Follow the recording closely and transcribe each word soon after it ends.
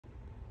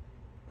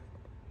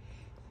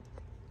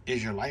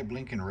Is your light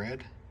blinking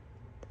red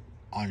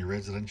on your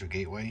residential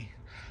gateway?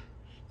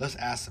 Let's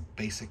ask some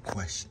basic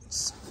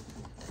questions.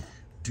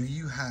 Do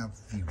you have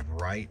the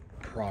right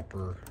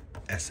proper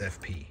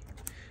SFP?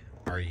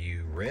 Are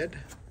you red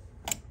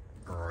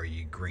or are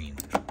you green?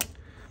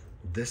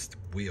 This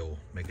will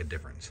make a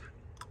difference.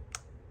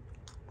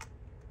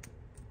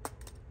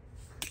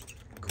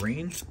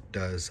 Green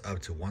does up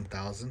to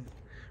 1,000.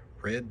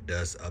 Red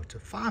does up to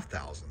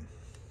 5,000.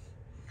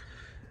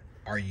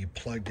 Are you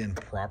plugged in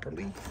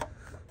properly?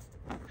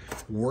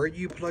 Were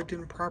you plugged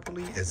in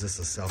properly? Is this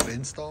a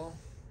self-install?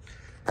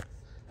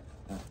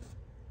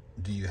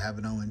 Do you have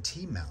an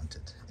ONT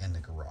mounted in the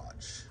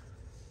garage?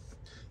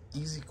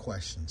 Easy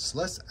questions.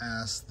 Let's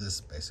ask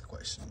this basic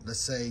question. Let's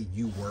say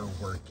you were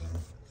working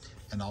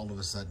and all of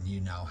a sudden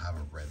you now have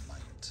a red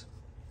light.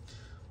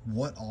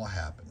 What all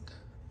happened?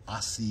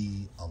 I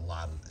see a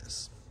lot of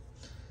this.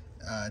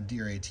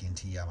 Dear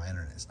AT&T, yeah, my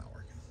internet's not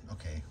working.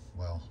 Okay,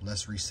 well,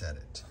 let's reset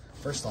it.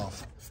 First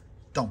off,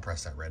 don't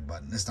press that red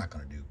button. It's not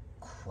going to do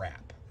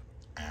crap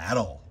at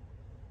all.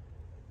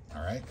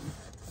 All right?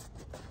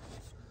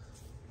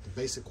 The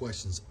basic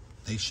questions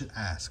they should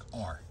ask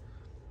are,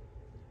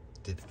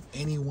 did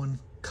anyone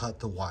cut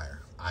the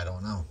wire? I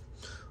don't know.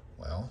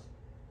 Well,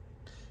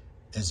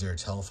 is there a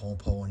telephone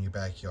pole in your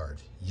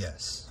backyard?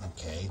 Yes.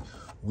 Okay.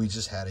 We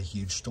just had a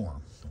huge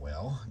storm.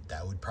 Well,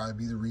 that would probably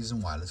be the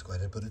reason why. Let's go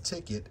ahead and put a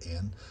ticket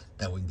in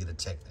that we can get a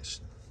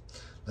technician.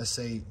 Let's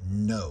say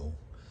no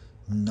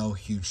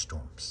huge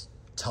storms.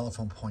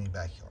 Telephone pole in your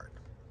backyard.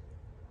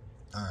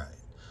 All right.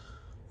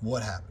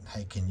 What happened?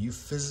 Hey, can you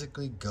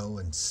physically go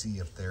and see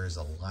if there is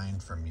a line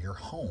from your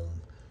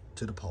home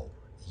to the pole?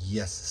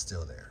 Yes, it's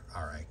still there.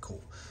 All right,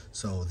 cool.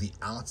 So the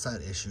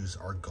outside issues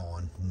are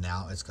gone.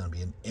 Now it's going to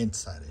be an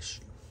inside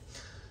issue.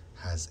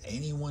 Has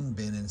anyone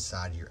been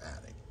inside your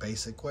attic?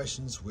 Basic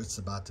questions. It's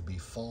about to be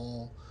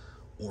fall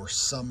or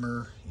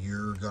summer.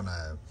 You're going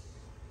to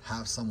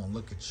have someone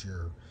look at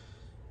your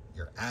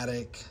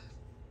attic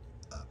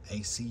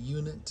AC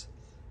unit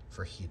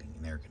for heating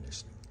and air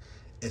conditioning.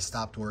 It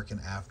stopped working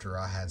after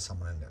I had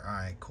someone in there. All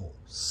right, cool.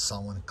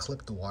 Someone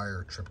clipped the wire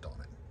or tripped on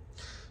it.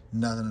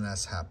 Nothing of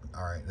that's happened.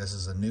 All right, this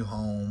is a new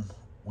home.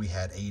 We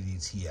had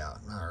AT&T out.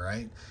 All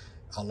right,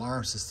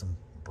 alarm system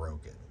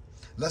broke it.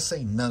 Let's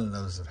say none of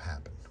those have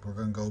happened. We're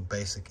gonna go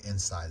basic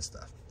inside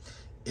stuff.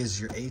 Is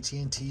your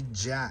AT&T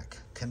jack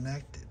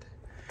connected?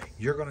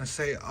 You're gonna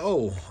say,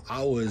 oh,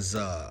 I was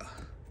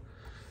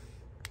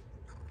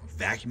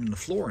vacuuming the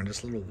floor and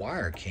this little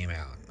wire came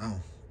out. Oh,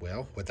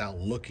 well, without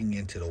looking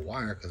into the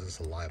wire, because it's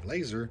a live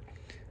laser,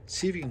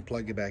 see if you can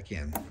plug it back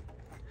in.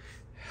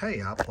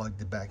 Hey, I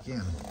plugged it back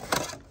in.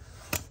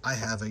 I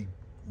have a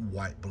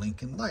white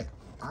blinking light.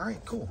 All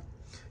right, cool.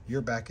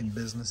 You're back in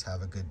business.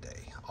 Have a good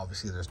day.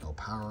 Obviously, there's no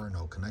power,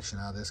 no connection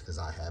out of this because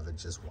I have it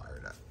just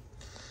wired up.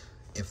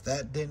 If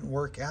that didn't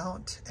work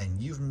out and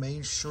you've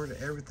made sure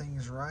that everything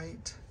is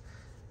right,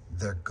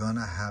 they're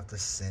gonna have to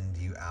send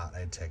you out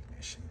a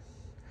technician.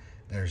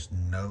 There's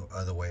no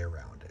other way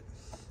around it.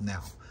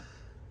 Now,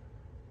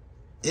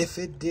 if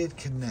it did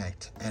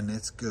connect and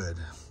it's good,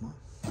 well,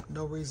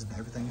 no reason,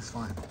 everything's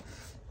fine.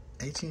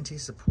 AT&T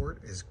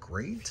support is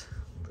great,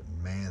 but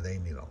man, they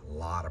need a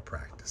lot of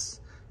practice.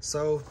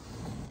 So,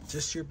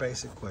 just your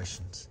basic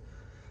questions.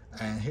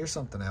 And here's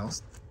something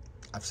else.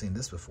 I've seen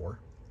this before.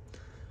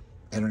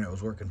 Internet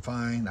was working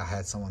fine. I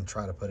had someone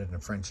try to put it in a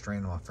French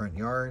drain in my front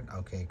yard.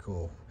 Okay,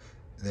 cool.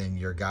 Then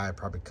your guy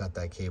probably cut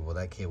that cable.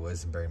 That cable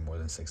isn't very more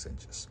than 6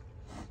 inches.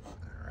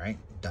 All right,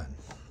 done.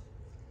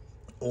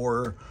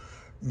 Or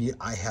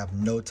I have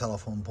no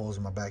telephone poles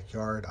in my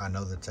backyard. I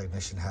know the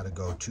technician had to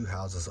go 2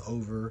 houses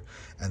over,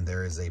 and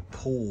there is a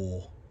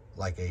pool,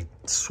 like a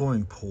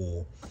swimming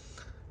pool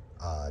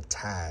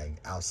tag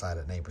outside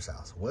a neighbor's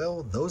house.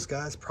 Well, those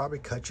guys probably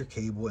cut your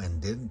cable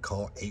and didn't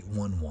call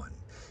 811.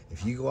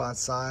 If you go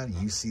outside and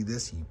you see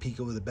this, you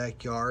peek over the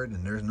backyard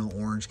and there's no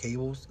orange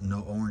cables,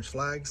 no orange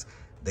flags,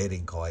 they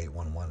didn't call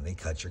 811. They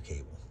cut your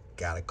cable.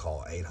 Gotta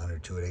call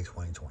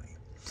 800-288-2020.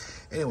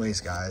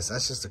 Anyways, guys,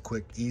 that's just a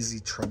quick,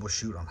 easy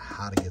troubleshoot on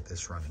how to get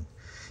this running.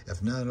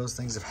 If none of those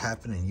things have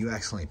happened and you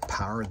accidentally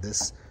powered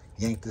this,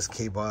 yanked this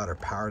cable out or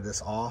powered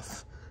this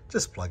off,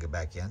 just plug it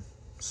back in.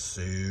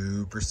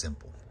 Super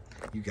simple.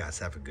 You guys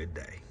have a good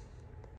day.